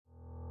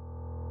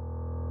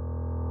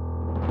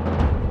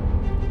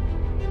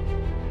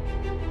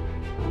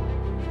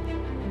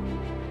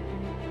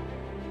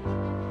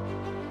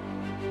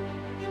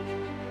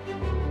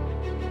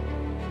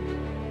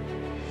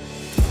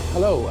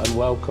Hello and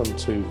welcome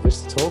to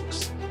Vista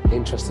Talks,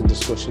 interesting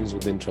discussions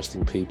with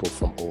interesting people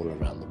from all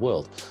around the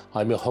world.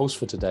 I'm your host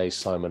for today,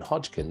 Simon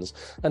Hodgkins,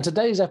 and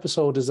today's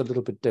episode is a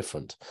little bit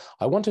different.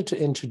 I wanted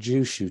to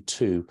introduce you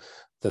to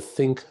the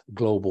Think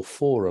Global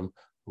Forum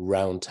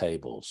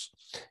roundtables.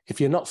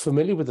 If you're not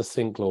familiar with the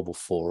Think Global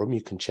Forum,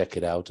 you can check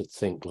it out at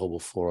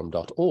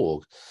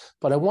thinkglobalforum.org,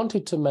 but I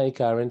wanted to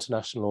make our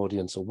international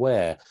audience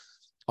aware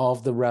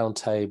of the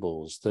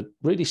roundtables that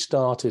really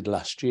started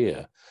last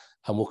year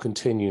and will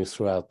continue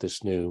throughout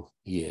this new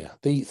year.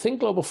 The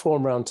Think Global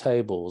Forum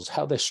roundtables,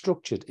 how they're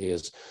structured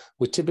is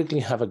we typically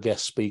have a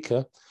guest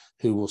speaker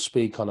who will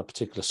speak on a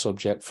particular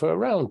subject for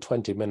around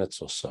 20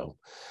 minutes or so.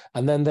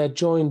 And then they're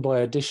joined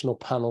by additional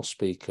panel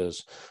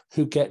speakers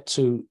who get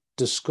to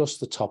discuss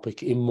the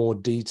topic in more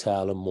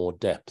detail and more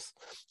depth.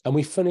 And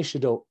we finish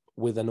it up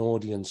with an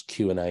audience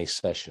Q&A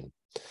session.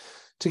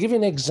 To give you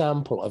an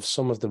example of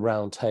some of the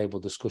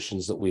roundtable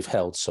discussions that we've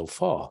held so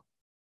far,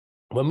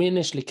 when we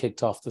initially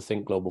kicked off the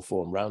Think Global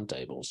Forum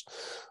roundtables,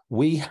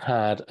 we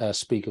had a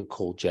speaker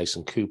called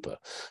Jason Cooper,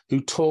 who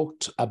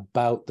talked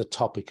about the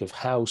topic of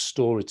how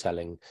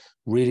storytelling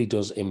really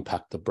does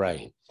impact the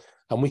brain.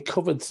 And we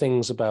covered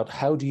things about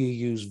how do you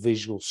use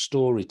visual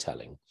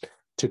storytelling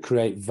to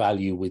create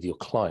value with your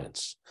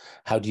clients?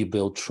 How do you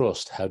build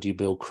trust? How do you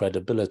build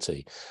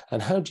credibility?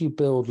 And how do you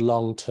build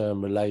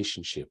long-term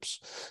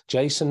relationships?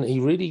 Jason, he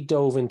really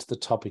dove into the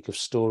topic of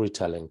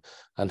storytelling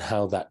and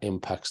how that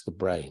impacts the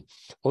brain.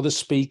 Other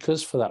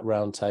speakers for that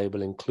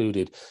roundtable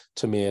included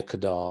Tamir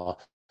Kadar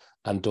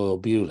and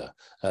Doyle Buehler.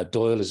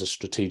 Doyle is a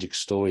strategic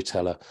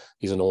storyteller.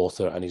 He's an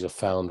author and he's a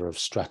founder of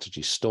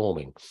Strategy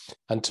Storming.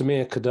 And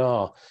Tamir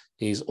Kadar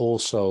is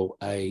also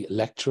a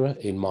lecturer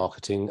in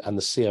marketing and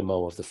the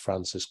CMO of the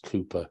Francis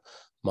Cooper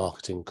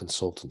Marketing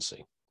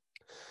Consultancy.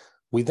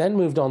 We then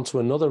moved on to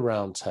another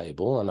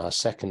roundtable and our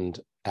second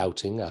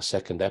outing, our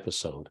second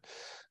episode.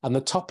 And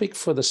the topic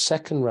for the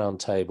second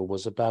roundtable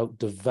was about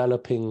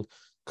developing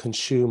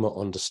consumer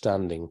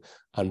understanding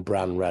and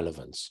brand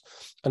relevance.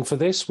 And for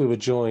this, we were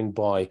joined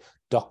by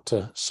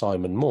Dr.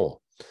 Simon Moore.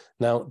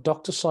 Now,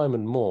 Dr.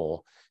 Simon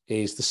Moore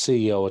is the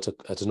CEO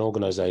at an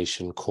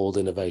organization called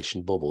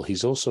Innovation Bubble.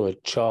 He's also a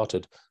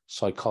chartered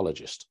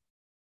psychologist.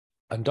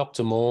 And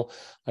Dr. Moore,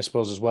 I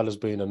suppose, as well as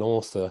being an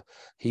author,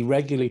 he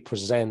regularly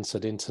presents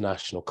at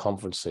international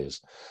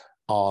conferences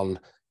on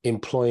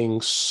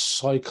employing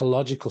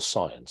psychological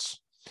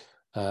science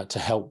to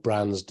help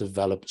brands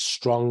develop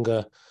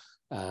stronger,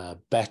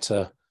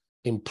 better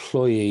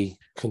employee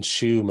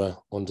consumer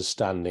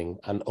understanding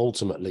and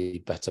ultimately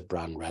better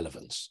brand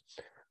relevance.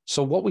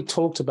 So what we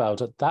talked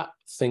about at that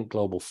Think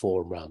Global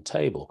Forum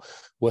roundtable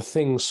were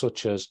things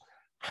such as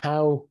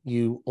how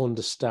you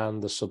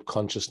understand the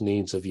subconscious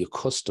needs of your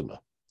customer,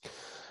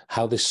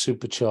 how this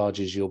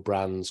supercharges your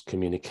brand's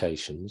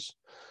communications.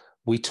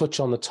 We touch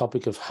on the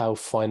topic of how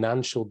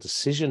financial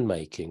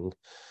decision-making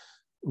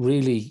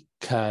really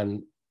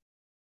can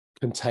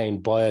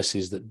contain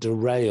biases that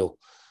derail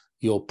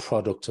your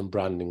product and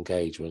brand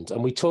engagement.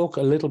 And we talk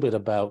a little bit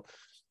about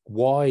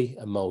why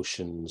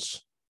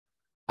emotions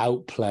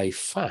outplay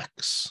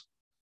facts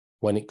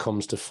when it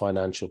comes to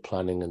financial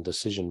planning and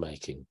decision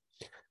making.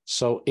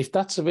 So if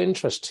that's of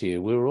interest to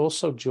you, we were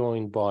also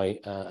joined by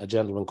a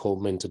gentleman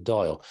called Minter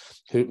Doyle.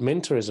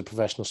 Minter is a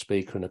professional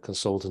speaker and a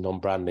consultant on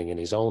branding in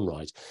his own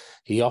right.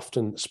 He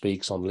often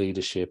speaks on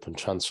leadership and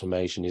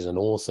transformation. He's an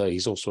author.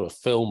 He's also a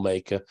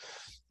filmmaker.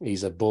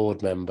 He's a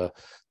board member,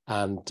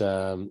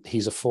 and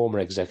he's a former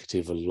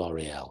executive of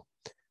L'Oreal.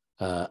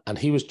 And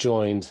he was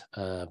joined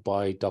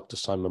by Dr.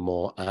 Simon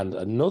Moore, and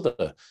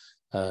another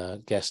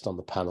guest on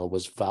the panel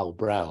was Val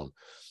Brown.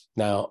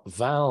 Now,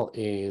 Val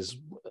is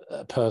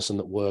a person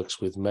that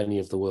works with many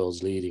of the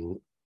world's leading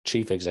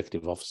chief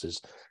executive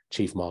officers,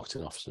 chief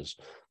marketing officers.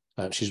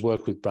 She's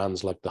worked with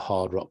brands like the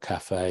Hard Rock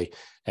Cafe,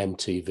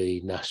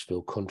 MTV,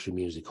 Nashville Country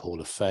Music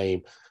Hall of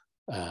Fame,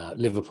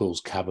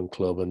 Liverpool's Cabin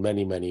Club, and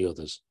many, many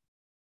others.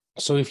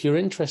 So if you're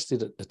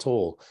interested at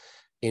all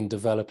in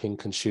developing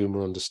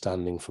consumer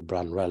understanding for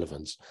brand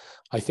relevance,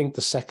 I think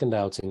the second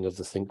outing of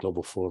the Think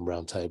Global Forum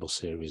Roundtable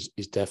series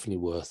is definitely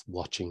worth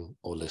watching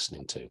or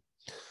listening to.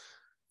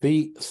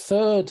 The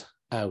third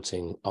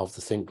outing of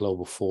the Think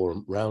Global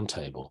Forum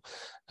Roundtable,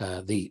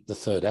 the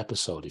third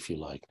episode, if you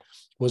like,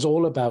 was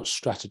all about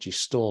strategy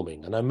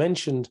storming. And I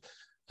mentioned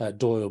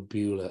Doyle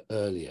Buehler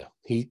earlier.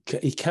 He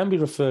can be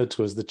referred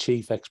to as the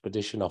Chief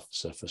Expedition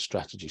Officer for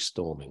Strategy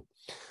Storming.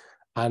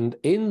 And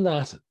in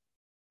that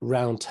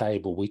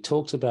roundtable, we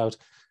talked about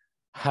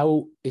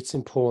how it's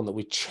important that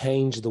we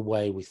change the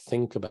way we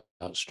think about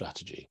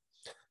strategy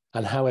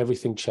and how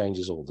everything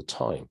changes all the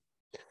time.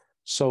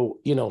 So,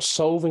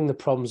 solving the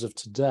problems of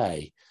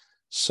today,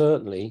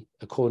 certainly,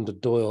 according to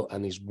Doyle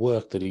and his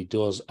work that he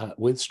does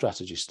with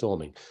strategy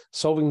storming,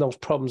 solving those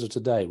problems of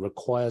today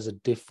requires a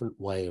different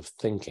way of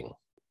thinking,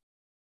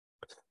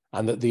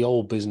 and that the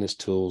old business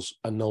tools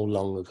are no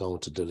longer going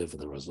to deliver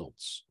the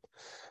results.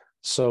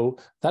 So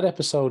that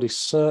episode is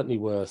certainly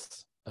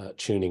worth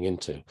tuning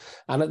into.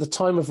 And at the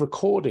time of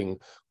recording,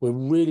 we're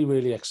really,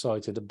 really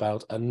excited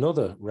about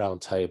another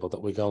roundtable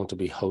that we're going to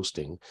be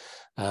hosting.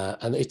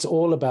 And it's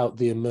all about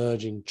the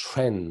emerging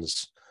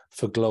trends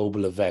for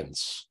global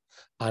events.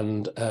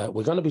 And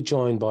we're going to be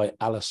joined by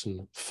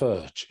Alison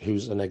Furch,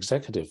 who's an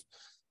executive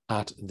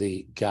at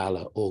the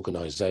Gala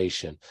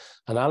organization.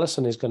 And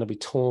Alison is going to be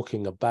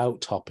talking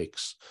about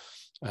topics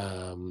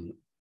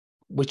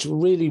which are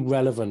really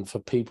relevant for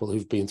people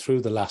who've been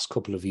through the last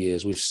couple of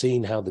years. We've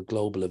seen how the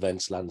global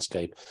events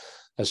landscape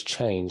has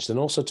changed, and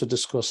also to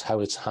discuss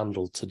how it's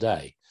handled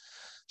today.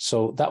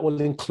 So that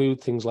will include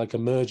things like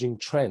emerging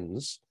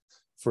trends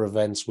for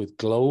events with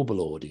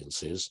global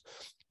audiences,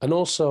 and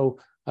also,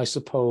 I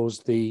suppose,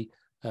 the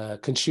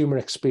consumer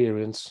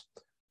experience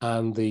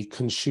and the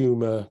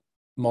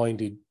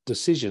consumer-minded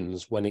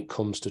decisions when it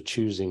comes to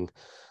choosing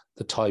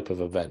the type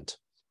of event.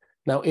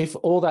 Now, if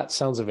all that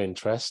sounds of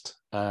interest,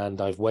 and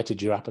I've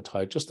whetted your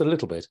appetite just a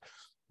little bit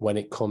when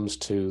it comes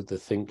to the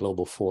Think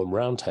Global Forum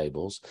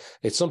roundtables,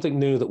 it's something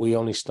new that we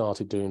only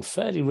started doing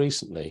fairly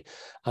recently,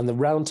 and the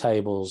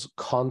roundtables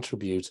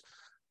contribute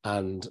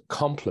and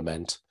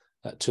complement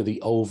to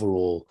the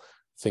overall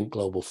Think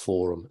Global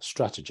Forum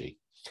strategy.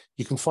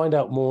 You can find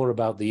out more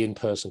about the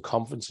in-person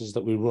conferences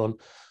that we run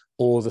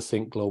or the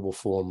Think Global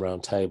Forum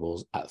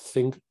roundtables at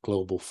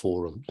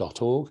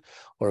thinkglobalforum.org,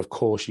 or of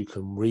course you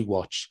can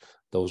rewatch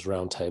those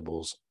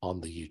roundtables on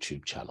the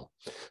YouTube channel.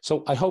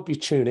 So I hope you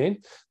tune in.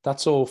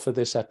 That's all for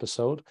this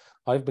episode.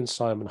 I've been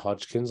Simon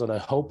Hodgkins, and I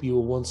hope you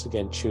will once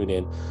again tune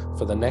in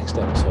for the next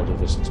episode of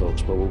Vista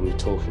Talks, where we'll be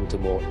talking to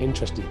more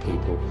interesting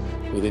people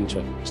with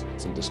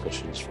interesting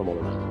discussions from all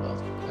around the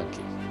world. Thank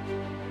you.